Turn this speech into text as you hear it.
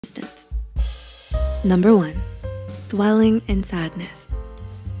Distance. Number 1, dwelling in sadness.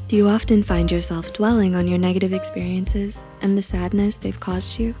 Do you often find yourself dwelling on your negative experiences and the sadness they've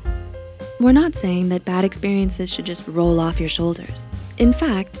caused you? We're not saying that bad experiences should just roll off your shoulders. In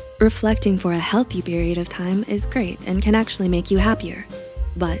fact, reflecting for a healthy period of time is great and can actually make you happier.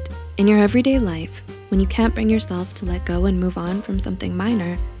 But in your everyday life, when you can't bring yourself to let go and move on from something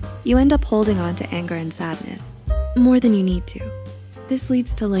minor, you end up holding on to anger and sadness more than you need to. This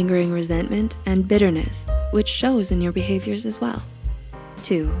leads to lingering resentment and bitterness, which shows in your behaviors as well.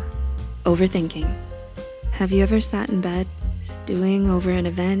 2, overthinking. Have you ever sat in bed stewing over an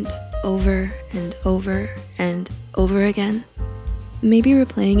event over and over and over again? Maybe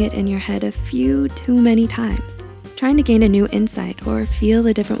replaying it in your head a few too many times, trying to gain a new insight or feel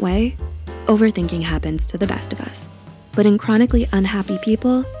a different way? Overthinking happens to the best of us. But in chronically unhappy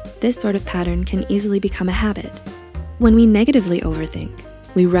people, this sort of pattern can easily become a habit. When we negatively overthink,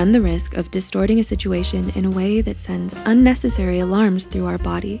 we run the risk of distorting a situation in a way that sends unnecessary alarms through our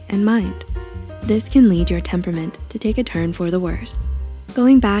body and mind. This can lead your temperament to take a turn for the worse.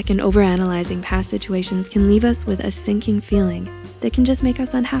 Going back and overanalyzing past situations can leave us with a sinking feeling that can just make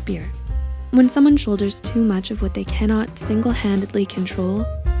us unhappier. When someone shoulders too much of what they cannot single-handedly control,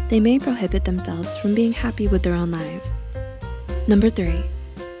 they may prohibit themselves from being happy with their own lives. Number 3,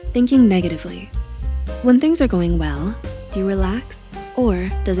 thinking negatively. When things are going well, do you relax, or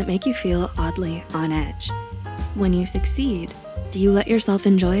does it make you feel oddly on edge? When you succeed, do you let yourself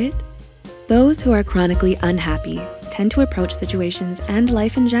enjoy it? Those who are chronically unhappy tend to approach situations and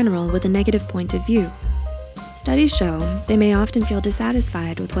life in general with a negative point of view. Studies show they may often feel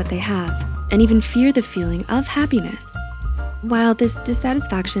dissatisfied with what they have and even fear the feeling of happiness. While this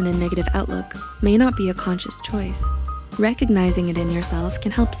dissatisfaction and negative outlook may not be a conscious choice, recognizing it in yourself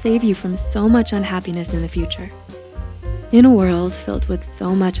can help save you from so much unhappiness in the future. In a world filled with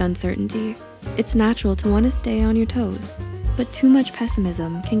so much uncertainty, it's natural to want to stay on your toes, but too much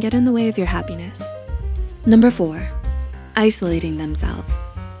pessimism can get in the way of your happiness. Number 4, isolating themselves.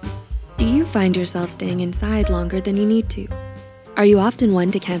 Do you find yourself staying inside longer than you need to? Are you often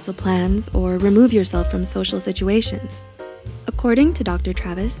one to cancel plans or remove yourself from social situations? According to Dr.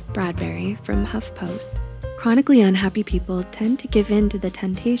 Travis Bradberry from HuffPost, chronically unhappy people tend to give in to the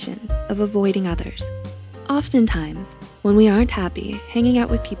temptation of avoiding others. Oftentimes, when we aren't happy, hanging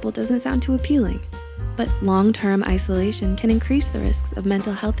out with people doesn't sound too appealing, but long-term isolation can increase the risks of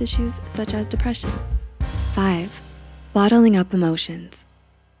mental health issues such as depression. 5, bottling up emotions.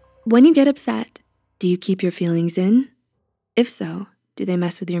 When you get upset, do you keep your feelings in? If so, do they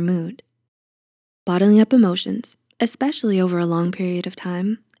mess with your mood? Bottling up emotions, especially over a long period of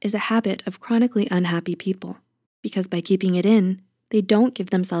time, is a habit of chronically unhappy people because by keeping it in, they don't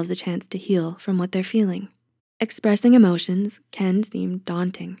give themselves a chance to heal from what they're feeling. Expressing emotions can seem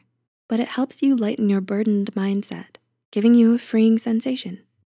daunting, but it helps you lighten your burdened mindset, giving you a freeing sensation.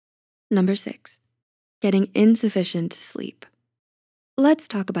 Number 6, getting insufficient sleep. Let's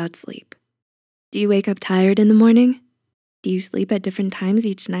talk about sleep. Do you wake up tired in the morning? Do you sleep at different times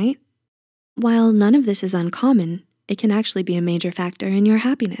each night? While none of this is uncommon, it can actually be a major factor in your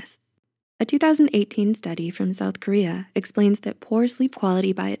happiness. A 2018 study from South Korea explains that poor sleep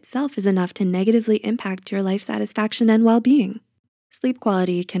quality by itself is enough to negatively impact your life satisfaction and well-being. Sleep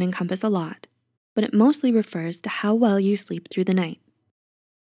quality can encompass a lot, but it mostly refers to how well you sleep through the night.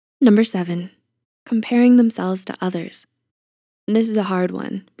 Number 7, comparing themselves to others. This is a hard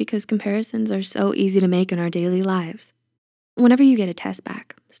one because comparisons are so easy to make in our daily lives. Whenever you get a test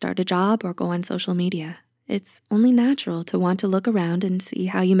back, start a job, or go on social media, it's only natural to want to look around and see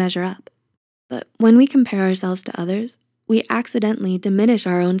how you measure up. But when we compare ourselves to others, we accidentally diminish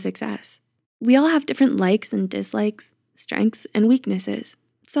our own success. We all have different likes and dislikes, strengths and weaknesses.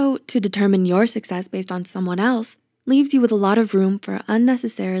 So to determine your success based on someone else leaves you with a lot of room for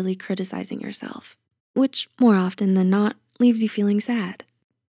unnecessarily criticizing yourself, which more often than not leaves you feeling sad.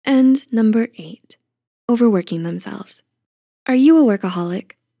 And number 8, overworking themselves. Are you a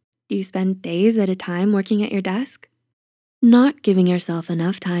workaholic? Do you spend days at a time working at your desk? Not giving yourself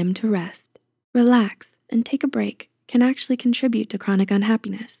enough time to rest, relax, and take a break can actually contribute to chronic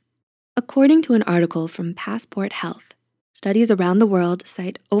unhappiness. According to an article from Passport Health, studies around the world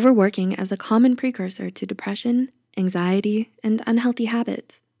cite overworking as a common precursor to depression, anxiety, and unhealthy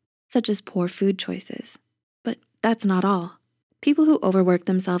habits, such as poor food choices. But that's not all. People who overwork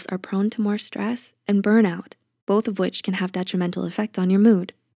themselves are prone to more stress and burnout, both of which can have detrimental effects on your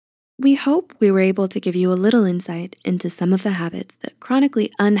mood. We hope we were able to give you a little insight into some of the habits that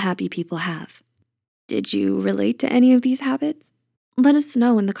chronically unhappy people have. Did you relate to any of these habits? Let us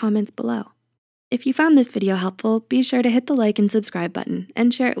know in the comments below. If you found this video helpful, be sure to hit the like and subscribe button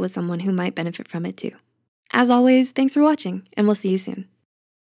and share it with someone who might benefit from it too. As always, thanks for watching, and we'll see you soon.